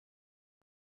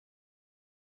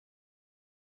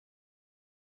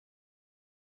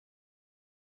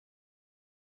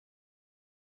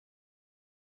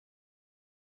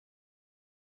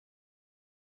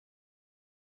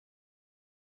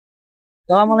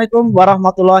Assalamualaikum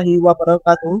warahmatullahi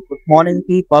wabarakatuh. Good morning,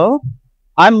 people.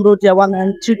 I'm Rudiawan,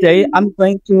 and today I'm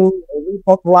going to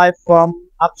report live from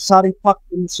Apsari Park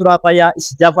in Surabaya,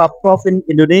 East Java Province,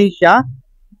 Indonesia,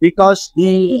 because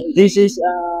there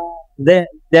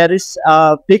is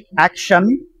a big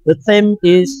action. The theme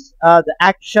is the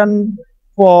action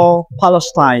for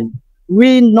Palestine.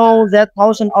 We know that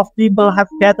thousands of people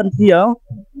have gathered here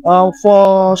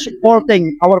for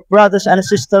supporting our brothers and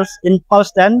sisters in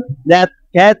Palestine that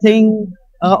getting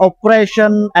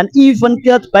oppression and even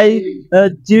killed by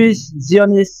Jewish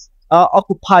zionist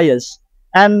occupiers.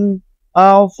 And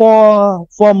for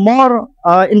more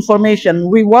information,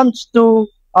 we want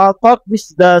to talk with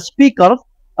the speaker,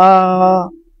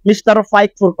 Mr.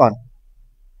 Serukan.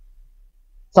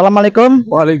 Assalamualaikum.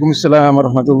 Waalaikumsalam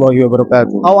warahmatullahi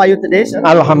wabarakatuh. How are you today, sir?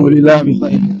 Alhamdulillah.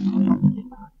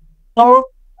 So,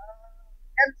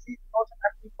 can see thousands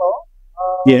of people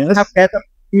Yes. have gathered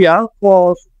here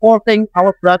for supporting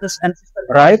our brothers and sisters.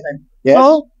 Right. Yes.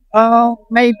 So,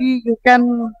 maybe you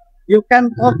can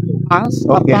talk to us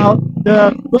Okay. about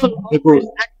the goal The of goal.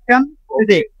 this action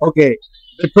today. Okay.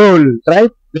 The goal,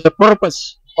 right? The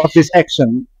purpose of this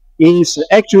action is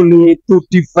actually to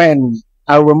defend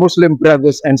our Muslim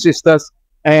brothers and sisters,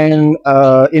 and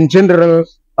in general,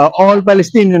 all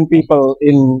Palestinian people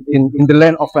in the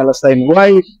land of Palestine.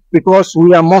 Why? Because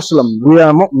we are Muslim, we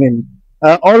are Mu'min.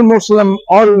 All Muslim,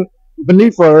 all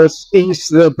believers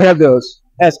is brothers.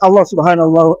 As Allah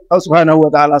subhanahu wa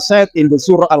ta'ala said in the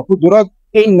Surah Al-Hujurat,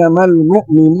 Innamal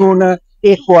mu'minuna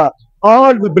ikhwa.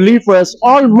 All the believers,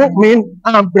 all mu'min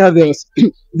are brothers.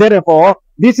 Therefore,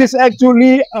 this is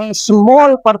actually a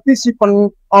small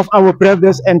participant of our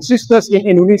brothers and sisters in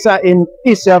Indonesia, in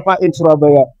East Java, in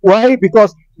Surabaya. Why?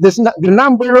 Because the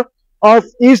number of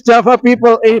East Java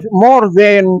people is more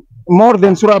than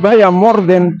Surabaya, more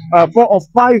than 4 or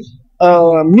 5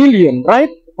 million, right?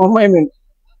 I mean,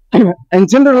 in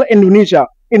general, Indonesia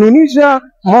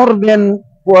more than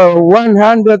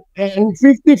 155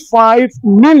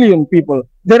 million people.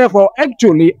 Therefore,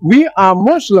 actually, we are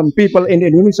Muslim people in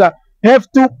Indonesia have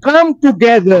to come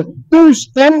together to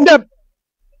stand up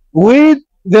with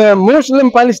the Muslim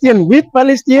Palestinian, with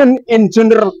Palestinian in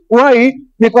general. Why?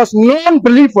 Because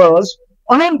non-believers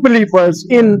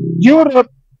in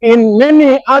Europe, in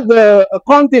many other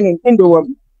continents in the world,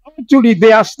 actually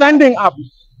they are standing up.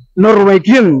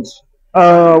 Norwegians,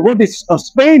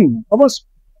 Spain,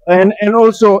 and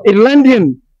also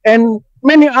Irlandian and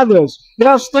many others. They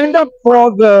are stand up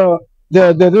for the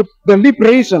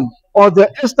liberation or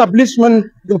the establishment,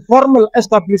 the formal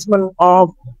establishment of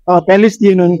a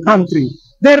Palestinian country.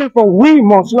 Therefore, we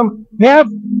Muslims have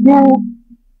to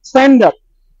stand up.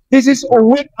 This is a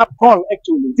wake-up call,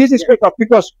 actually. This is wake-up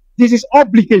because this is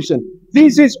obligation.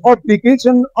 This is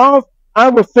obligation of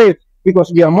our faith, because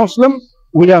we are Muslim,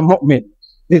 we are Mu'min.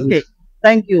 Okay,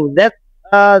 thank you. That's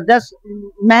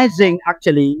amazing,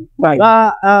 actually. Right.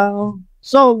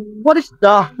 So, what is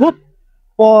the hope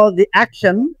for the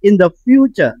action in the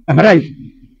future? Right.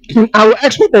 Our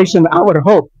expectation, our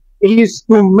hope is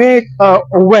to make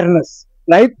awareness,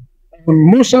 right?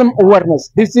 Muslim awareness.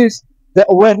 This is the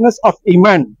awareness of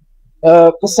iman,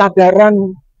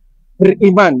 kesadaran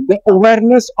beriman, the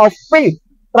awareness of faith,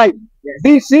 right? Yes.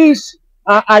 This is,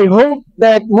 I hope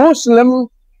that Muslim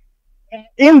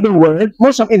in the world,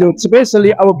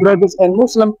 especially our brothers and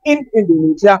Muslim in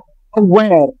Indonesia,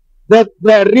 aware that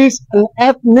there is an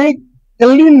ethnic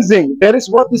cleansing. There is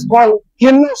what is called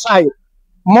genocide.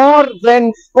 More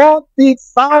than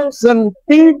 40,000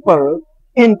 people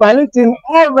in Palestine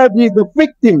already the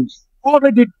victims,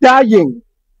 already dying,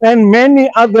 and many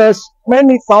others,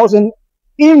 many thousand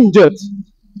injured.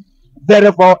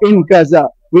 Therefore, in Gaza,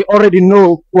 we already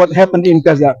know what happened in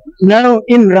Gaza. Now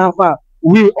in Rafah,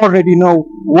 we already know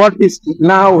what is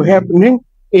now happening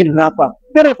in Rafah.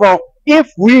 Therefore,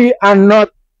 if we are not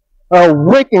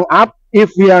waking up,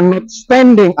 if we are not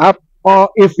standing up, or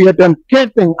if we are not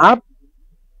getting up,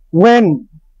 when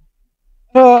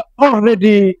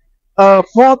already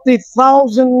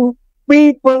 40,000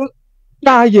 people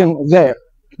dying there,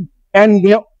 and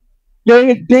day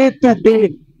to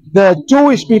day, the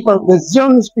Jewish people, the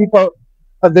Zionist people,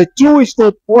 the Jewish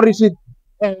state, what is it,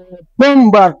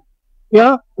 bombard.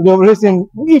 Yeah, listen.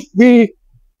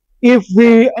 If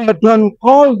we don't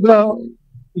call the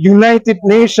United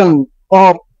Nations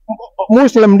or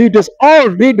Muslim leaders, all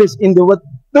leaders in the world,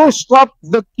 to stop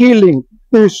the killing,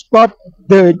 to stop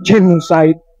the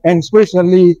genocide, and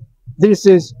especially this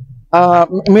is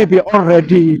maybe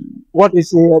already what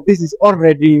is this is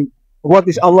already what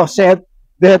is Allah said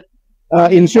that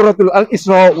in Surah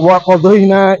Al-Isra, wa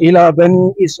qadayna ila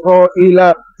bani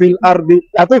Israila fil ardi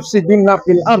atufsiduna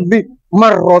fil ardi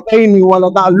marrataini wa la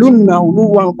ta'lunna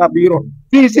uluwan kabira.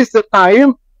 This is the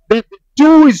time that the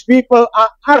Jewish people are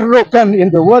arrogant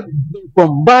in the world, they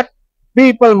combat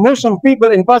people, Muslim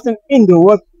people in Palestine in the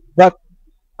world. But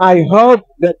I hope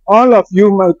that all of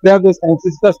you, my brothers and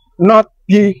sisters, not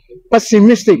be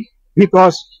pessimistic,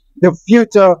 because the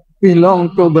future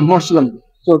belongs to the Muslim.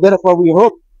 So therefore, we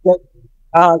hope that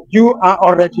you are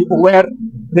already aware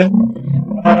that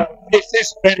this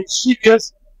is very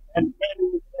serious and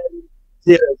very, very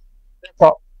serious. That's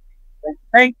all.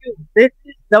 Thank you. This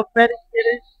is the very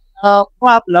serious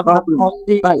problem of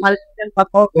the Palestinian, but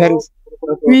also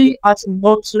we as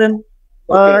Muslim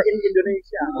in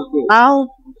Indonesia. Now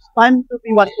it's time to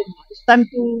be one thing. It's time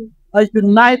to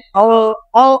unite all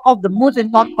of the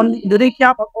Muslims, not only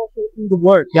Indonesia but also in the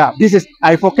world. Yeah, this is,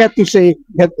 I forget to say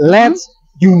that let's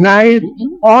unite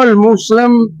all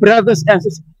Muslim brothers and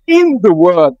sisters in the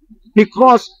world,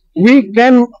 because we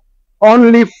can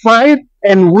only fight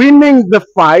and winning the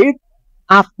fight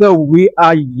after we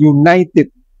are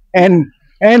united. And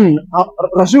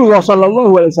Rasulullah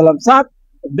Sallallahu Alaihi Wasallam said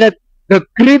that the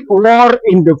great war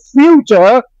in the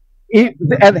future it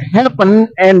happen,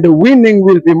 and the winning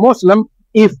will be Muslim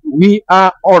if we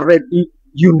are already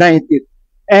united.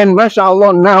 And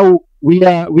mashallah, now we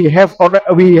have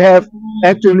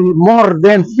actually more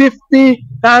than 50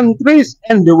 countries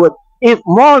in the world. If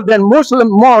more than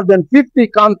 50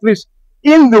 countries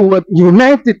in the world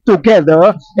united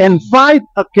together and fight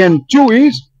against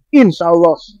Jewish,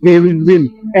 inshallah we will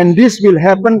win. And this will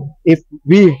happen if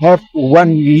we have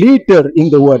one leader in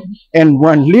the world, and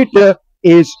one leader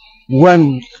is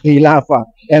one khilafah.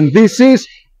 And this is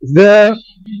the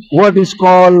what is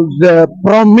called the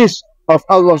promise of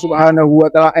Allah subhanahu wa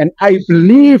ta'ala, and I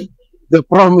believe the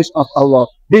promise of Allah.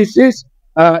 This is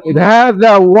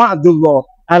hadha wa'dullah,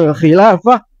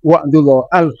 al-khilafah wa'dullah.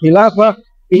 Al-khilafah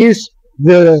is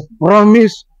the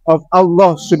promise of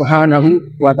Allah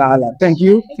subhanahu wa ta'ala. Thank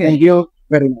you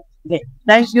very much. Okay.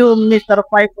 Thank you, Mr.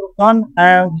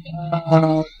 Paipurna,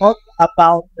 talk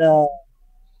about the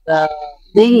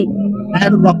thing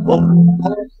and the book,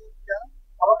 our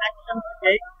action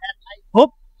today, and I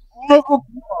hope all of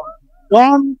you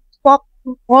don't stop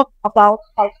to talk about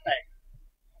Palestine,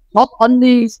 not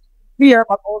only here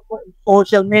but also in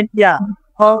social media.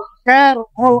 Share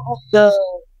all of the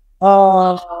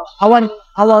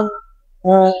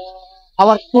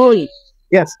our story.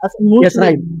 Yes, as a Muslim. yes,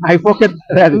 right. I forget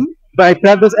that, my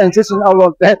brothers and sisters, all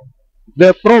of that.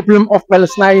 The problem of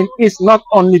Palestine is not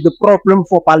only the problem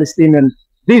for Palestinians.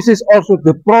 This is also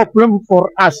the problem for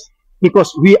us,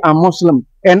 because we are Muslim.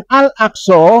 And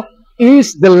Al-Aqsa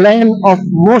is the land of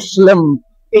Muslim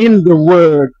in the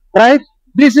world, right?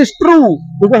 This is true,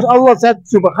 because Allah said,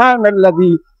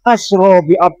 Subhanalladzi asra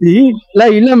bi abdihi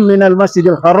laylam minal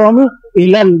masjidil harami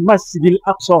ilal masjidil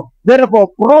aqsa.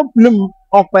 Therefore, problem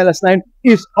of Palestine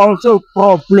is also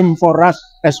problem for us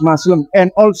as Muslim,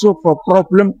 and also for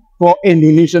problem for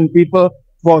Indonesian people,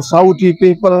 for Saudi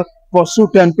people, for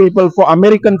Sudan people, for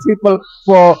American people,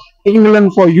 for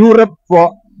England, for Europe,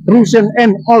 for Russian,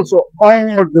 and also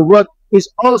all the world is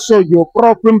also your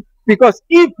problem. Because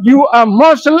if you are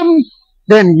Muslim,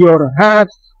 then your heart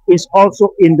is also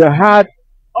in the heart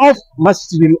of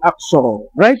Masjid Al-Aqsa,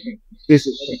 right? This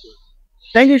is it.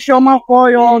 Thank you so much for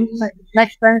your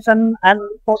next extension and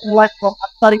reporting live from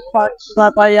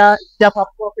Surabaya, Java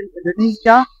Province,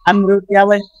 Indonesia. I'm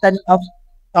Rudiawan, signing off.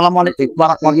 Assalamualaikum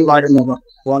warahmatullahi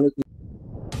wabarakatuh.